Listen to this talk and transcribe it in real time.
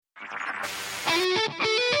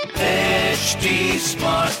HT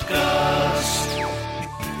Smartcast.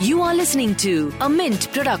 You are listening to a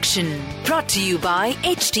Mint production brought to you by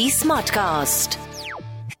HT Smartcast.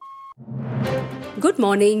 Good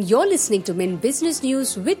morning. You're listening to Mint Business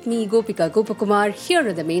News with me, Gopika Gopakumar. Here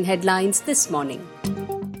are the main headlines this morning.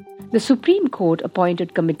 The Supreme Court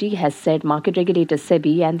appointed committee has said market regulator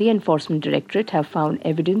SEBI and the Enforcement Directorate have found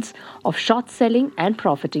evidence of short selling and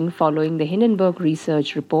profiting following the Hindenburg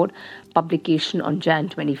Research Report publication on Jan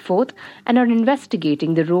 24th and are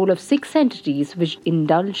investigating the role of 6 entities which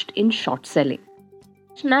indulged in short selling.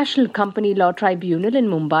 National Company Law Tribunal in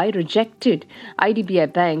Mumbai rejected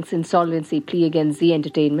IDBI Bank's insolvency plea against Zee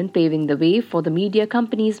Entertainment, paving the way for the media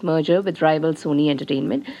company's merger with rival Sony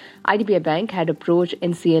Entertainment. IDBI Bank had approached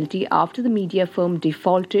NCLT after the media firm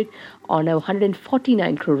defaulted on a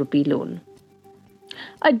 149 crore rupee loan.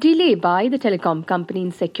 A delay by the telecom company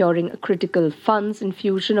in securing a critical funds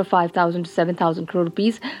infusion of 5,000 to 7,000 crore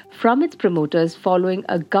rupees from its promoters following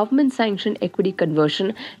a government-sanctioned equity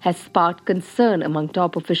conversion has sparked concern among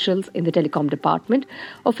top officials in the telecom department.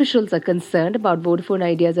 Officials are concerned about Vodafone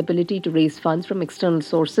Idea's ability to raise funds from external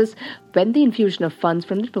sources when the infusion of funds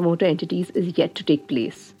from the promoter entities is yet to take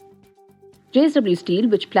place. JSW Steel,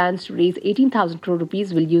 which plans to raise 18,000 crore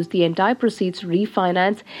rupees, will use the entire proceeds to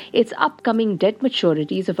refinance its upcoming debt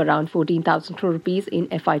maturities of around 14,000 crore rupees in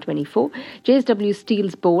FY24. JSW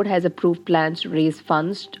Steel's board has approved plans to raise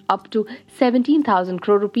funds up to 17,000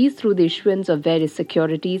 crore rupees through the issuance of various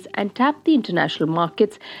securities and tap the international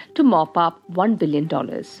markets to mop up $1 billion.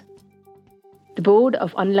 The board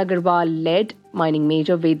of Anil Agarwal-led mining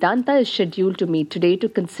major Vedanta is scheduled to meet today to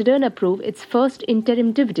consider and approve its first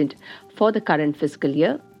interim dividend for the current fiscal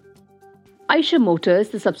year. Eicher Motors,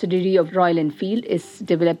 the subsidiary of Royal Enfield, is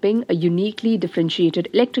developing a uniquely differentiated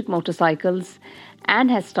electric motorcycles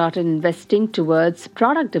and has started investing towards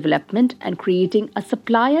product development and creating a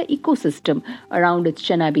supplier ecosystem around its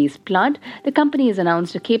Chennai-based plant. The company has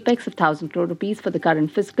announced a capex of 1,000 crore rupees for the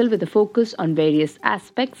current fiscal with a focus on various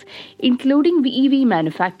aspects, including the EV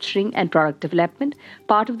manufacturing and product development.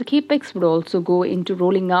 Part of the capex would also go into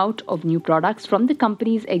rolling out of new products from the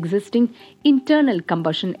company's existing internal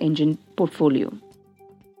combustion engine portfolio.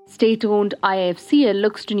 State-owned IIFCL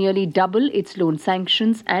looks to nearly double its loan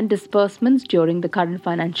sanctions and disbursements during the current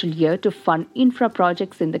financial year to fund infra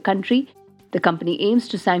projects in the country. The company aims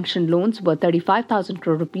to sanction loans worth 35,000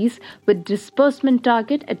 crore rupees with disbursement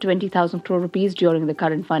target at 20,000 crore rupees during the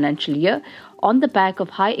current financial year. On the back of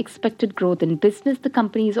high expected growth in business, the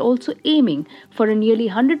company is also aiming for a nearly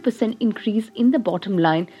 100% increase in the bottom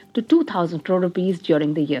line to 2,000 crore rupees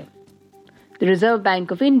during the year. The Reserve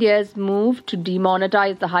Bank of India's move to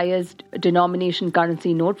demonetize the highest denomination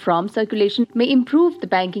currency note from circulation may improve the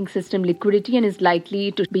banking system liquidity and is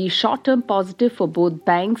likely to be short-term positive for both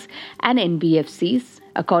banks and NBFCs,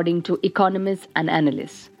 according to economists and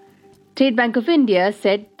analysts. State Bank of India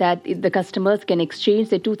said that the customers can exchange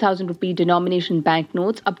their 2,000 rupee denomination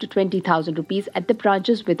banknotes up to 20,000 rupees at the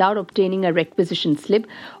branches without obtaining a requisition slip.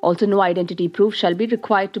 Also, no identity proof shall be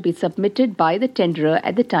required to be submitted by the tenderer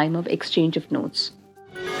at the time of exchange of notes.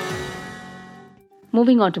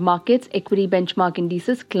 Moving on to markets, equity benchmark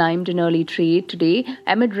indices climbed in early trade today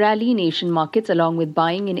amid rally in Asian markets along with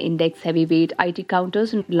buying in index heavyweight IT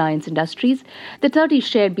counters and Reliance Industries. The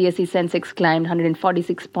 30-share BSE Sensex climbed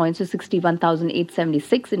 146 points to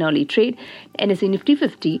 61,876 in early trade. NSE Nifty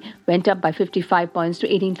 50 went up by 55 points to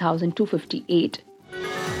 18,258.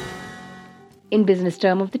 In business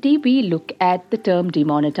term of the day, we look at the term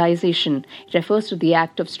demonetisation. It refers to the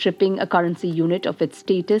act of stripping a currency unit of its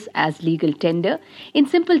status as legal tender. In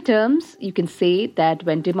simple terms, you can say that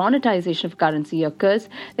when demonetisation of currency occurs,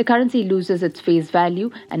 the currency loses its face value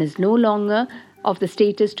and is no longer of the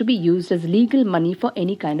status to be used as legal money for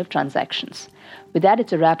any kind of transactions. With that,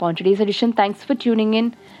 it's a wrap on today's edition. Thanks for tuning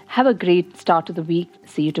in. Have a great start to the week.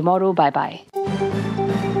 See you tomorrow. Bye-bye.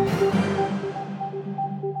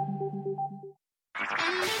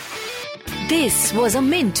 This was a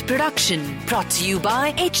Mint production brought to you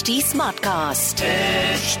by HT Smartcast.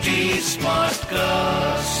 HT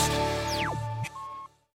Smartcast.